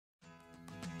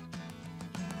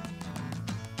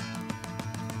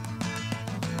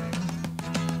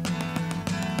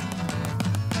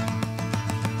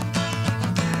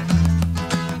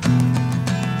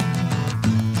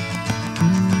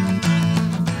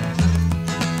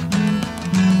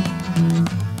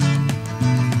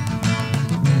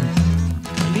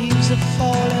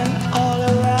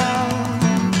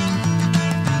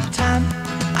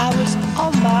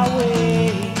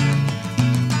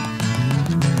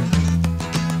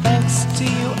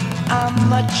I'm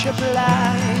much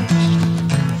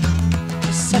obliged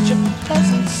for such a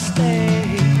pleasant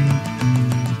stay.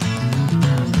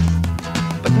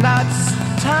 But now it's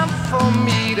time for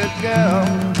me to go.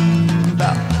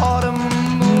 The autumn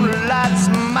moonlight's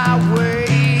my way.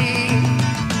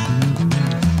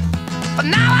 But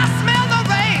now I smell the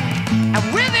rain, and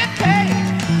with it pain,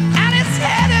 and it's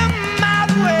heading my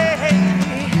way.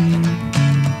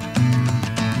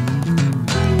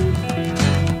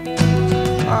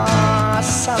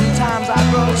 Sometimes I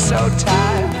grow so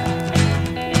tired,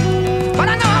 but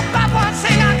I know about one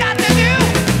thing I got to do.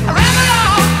 I ramble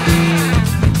on,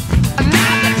 and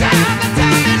now the time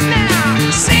is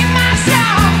now. Sing my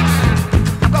song,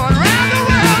 I'm going round the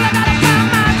world. I gotta find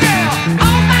my girl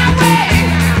on my way.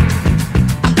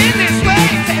 I've been this way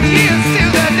 10 years to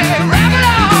the day. Ramble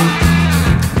on,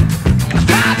 I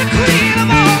find the queen of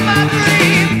all my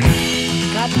dreams.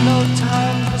 Got no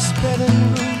time for spreading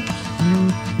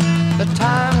news. The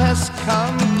time has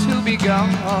come to be gone.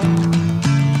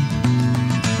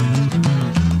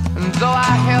 And though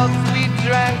our health we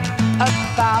drank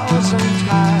 1,000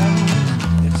 times,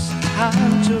 it's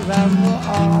time to ramble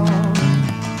on.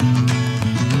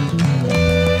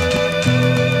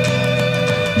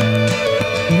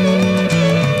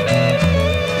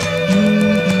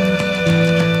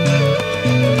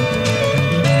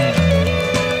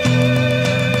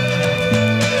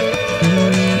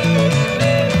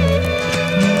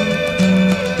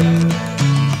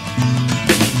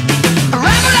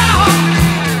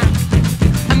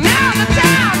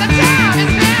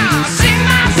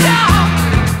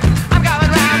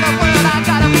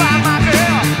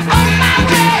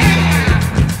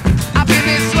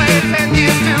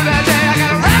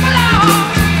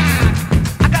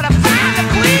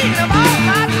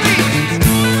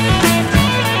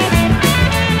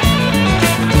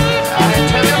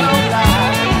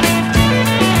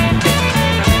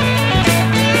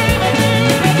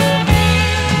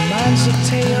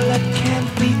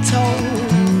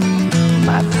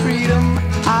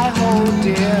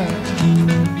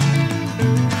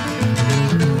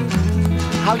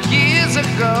 How years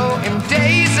ago, in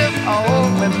days of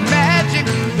old, when magic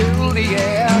filled the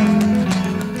air,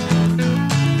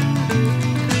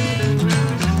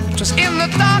 just in the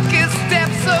darkest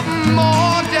depths of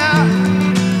Mordor,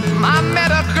 I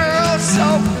met a girl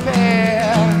so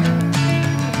fair.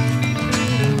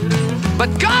 But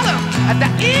Gollum, the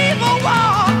evil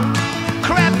one,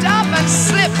 crept up and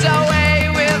slipped away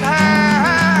with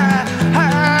her,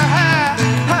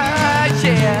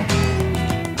 yeah.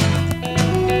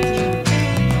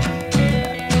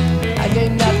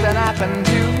 Ain't nothing I can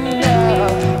do now.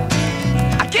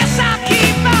 I guess I'll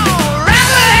keep on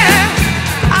rambling.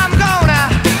 I'm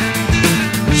gonna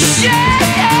sing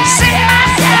my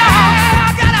song.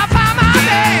 I gotta find my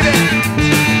baby.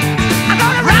 I'm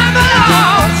gonna ramble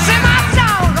on, sing my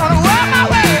song. Gonna work my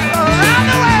way around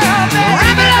the world, baby.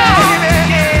 Ramble on,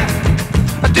 yeah.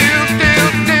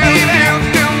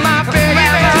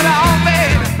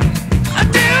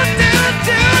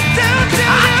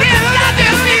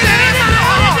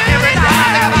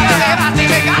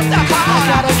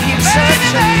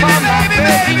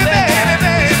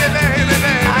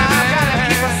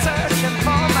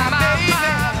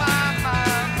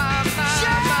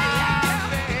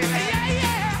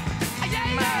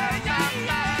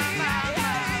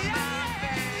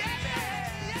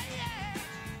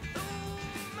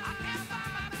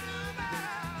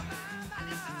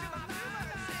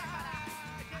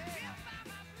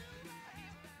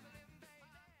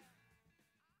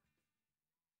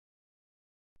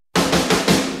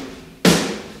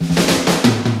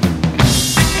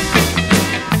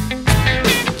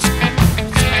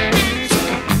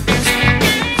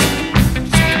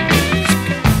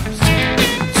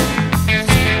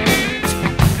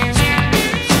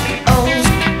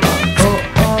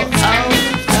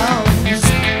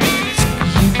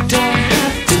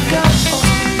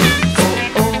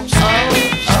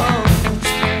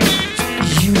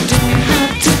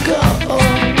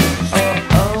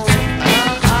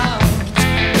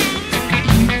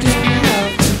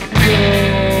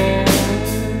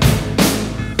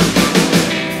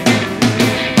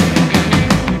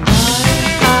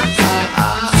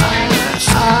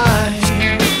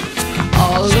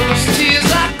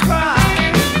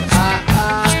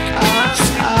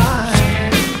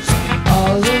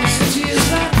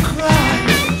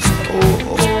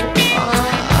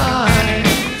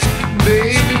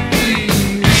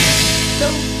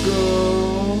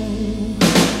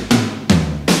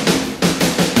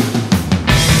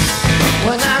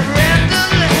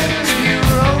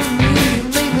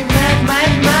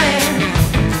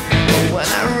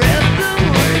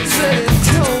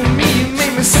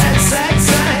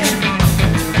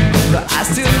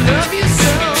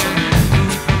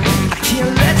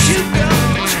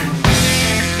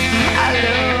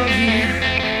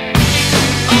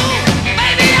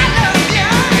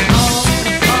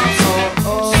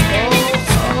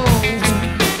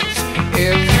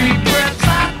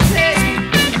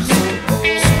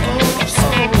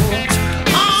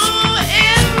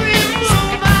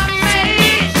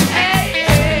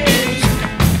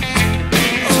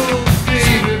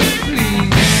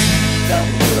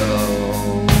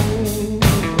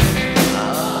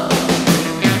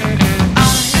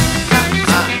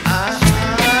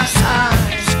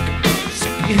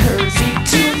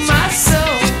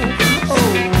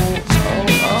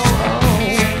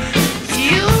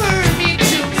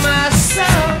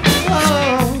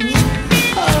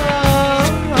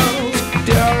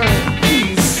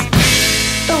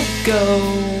 When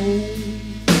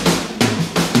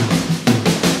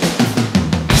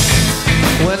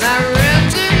I read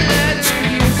the letter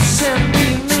you sent me,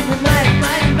 you made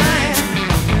me mine.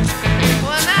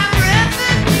 When I read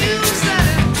the news that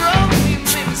it broke me,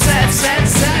 made me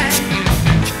sad.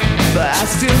 But I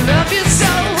still love